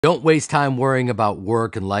Don't waste time worrying about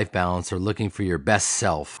work and life balance or looking for your best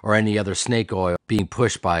self or any other snake oil being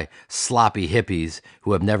pushed by sloppy hippies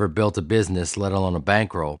who have never built a business, let alone a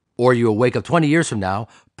bankroll. Or you will wake up 20 years from now,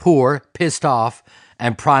 poor, pissed off,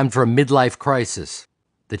 and primed for a midlife crisis.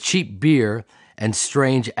 The cheap beer and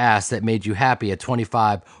strange ass that made you happy at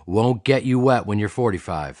 25 won't get you wet when you're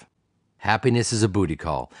 45. Happiness is a booty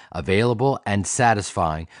call, available and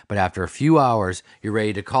satisfying, but after a few hours, you're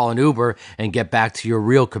ready to call an Uber and get back to your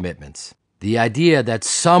real commitments. The idea that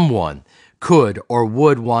someone could or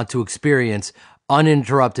would want to experience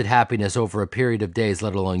uninterrupted happiness over a period of days,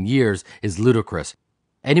 let alone years, is ludicrous.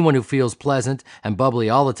 Anyone who feels pleasant and bubbly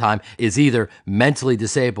all the time is either mentally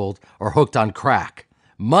disabled or hooked on crack.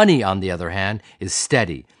 Money, on the other hand, is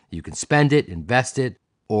steady. You can spend it, invest it,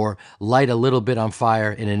 or light a little bit on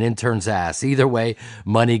fire in an intern's ass. Either way,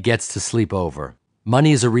 money gets to sleep over.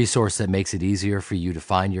 Money is a resource that makes it easier for you to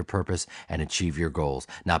find your purpose and achieve your goals,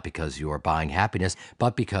 not because you are buying happiness,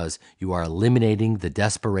 but because you are eliminating the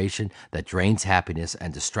desperation that drains happiness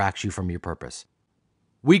and distracts you from your purpose.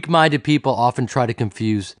 Weak-minded people often try to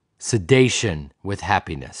confuse sedation with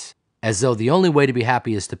happiness, as though the only way to be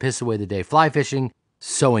happy is to piss away the day fly fishing,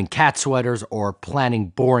 sewing cat sweaters, or planning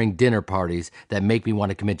boring dinner parties that make me want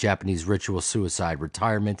to commit Japanese ritual suicide.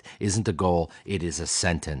 Retirement isn't a goal, it is a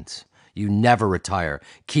sentence. You never retire.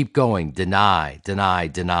 Keep going. Deny, deny,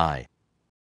 deny.